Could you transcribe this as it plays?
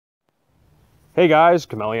Hey guys,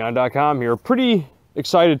 Chmelaeon.com here. Pretty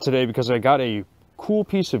excited today because I got a cool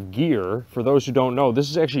piece of gear. For those who don't know, this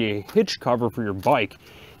is actually a hitch cover for your bike.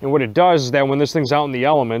 And what it does is that when this thing's out in the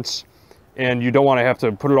elements and you don't want to have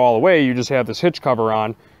to put it all away, you just have this hitch cover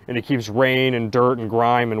on and it keeps rain and dirt and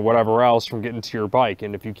grime and whatever else from getting to your bike.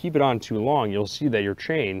 And if you keep it on too long, you'll see that your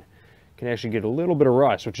chain can actually get a little bit of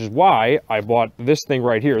rust, which is why I bought this thing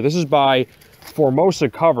right here. This is by Formosa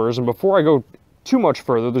Covers, and before I go too much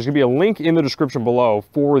further, there's going to be a link in the description below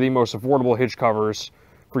for the most affordable hitch covers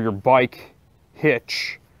for your bike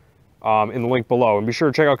hitch in the link below. And be sure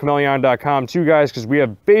to check out Chmelaeon.com too, guys, because we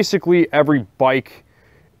have basically every bike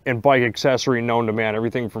and bike accessory known to man.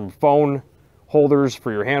 Everything from phone holders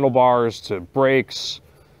for your handlebars to brakes,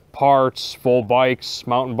 parts, full bikes,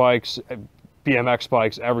 mountain bikes, BMX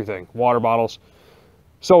bikes, everything, water bottles.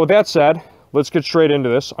 So with that said, let's get straight into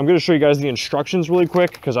this. I'm going to show you guys the instructions really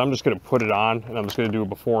quick because I'm just going to put it on and I'm just going to do a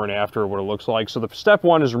before and after what it looks like. So the step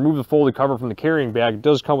one is remove the folded cover from the carrying bag. It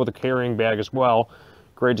does come with a carrying bag as well.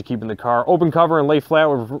 Great to keep in the car. Open cover and lay flat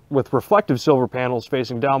with reflective silver panels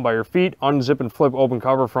facing down by your feet. Unzip and flip open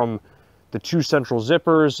cover from the two central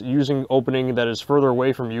zippers. Using opening that is further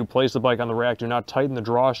away from you, place the bike on the rack. Do not tighten the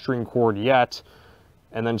drawstring cord yet.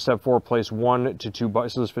 And then step four, place 1 to 2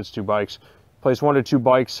 bikes. So this fits 2 bikes. Place 1 to 2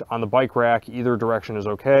 bikes on the bike rack. Either direction is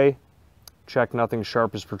okay. Check nothing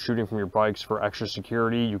sharp is protruding from your bikes for extra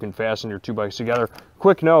security. You can fasten your 2 bikes together.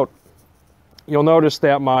 Quick note, you'll notice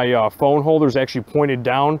that my phone holder is actually pointed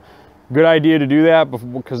down. Good idea to do that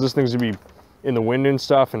because this thing's gonna be in the wind and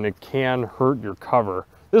stuff and it can hurt your cover.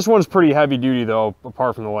 This one's pretty heavy duty though,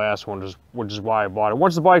 apart from the last one, which is why I bought it.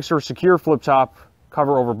 Once the bikes are secure, flip top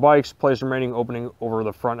cover over bikes. Place remaining opening over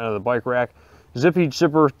the front end of the bike rack. Zip each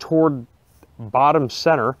zipper toward bottom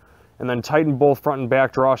center, and then tighten both front and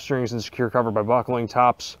back drawstrings and secure cover by buckling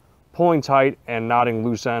tops, pulling tight, and knotting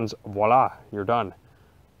loose ends. Voila, you're done.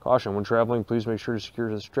 Caution, when traveling, please make sure to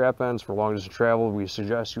secure the strap ends. For long distance travel, we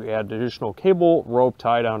suggest you add additional cable, rope,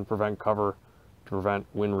 tie down, to prevent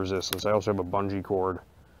wind resistance. I also have a bungee cord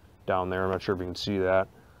down there. I'm not sure if you can see that.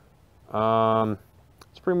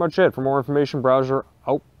 That's pretty much it. For more information, browse our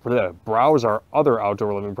other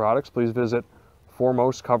outdoor living products. Please visit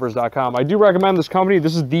FormosaCovers.com. I do recommend this company.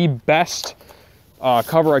 This is the best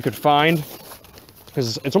cover I could find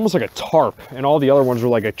because it's almost like a tarp, and all the other ones are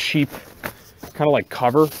like a cheap kind of like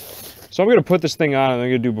cover. So I'm going to put this thing on and I'm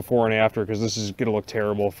going to do before and after because this is going to look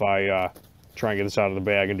terrible if I try and get this out of the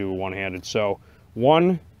bag and do it one-handed. So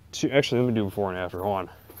 1, 2, actually let me do before and after. Hold on.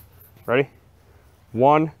 Ready?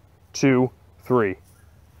 1, 2, 3.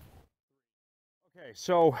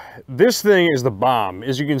 So this thing is the bomb.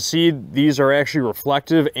 As you can see, these are actually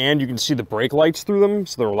reflective and you can see the brake lights through them,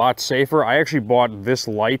 so they're a lot safer. I actually bought this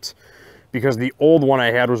light because the old one I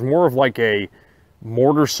had was more of like a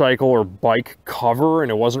motorcycle or bike cover and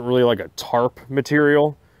it wasn't really like a tarp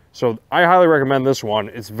material. So I highly recommend this one.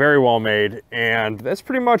 It's very well made and that's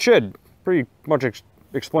pretty much it. Pretty much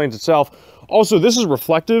explains itself. Also, this is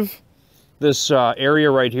reflective, this area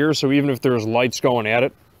right here, so even if there's lights going at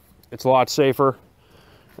it, it's a lot safer.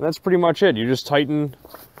 And that's pretty much it. You just tighten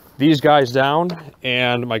these guys down,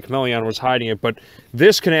 and my Chmelaeon was hiding it, but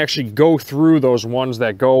this can actually go through those ones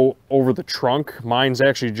that go over the trunk. Mine's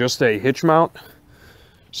actually just a hitch mount.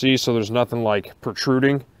 See, so there's nothing like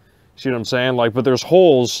protruding. See what I'm saying? Like, but there's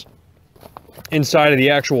holes inside of the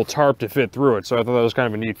actual tarp to fit through it, so I thought that was kind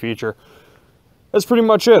of a neat feature. That's pretty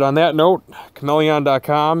much it. On that note,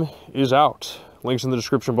 Chmelaeon.com is out. Links in the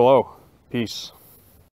description below. Peace.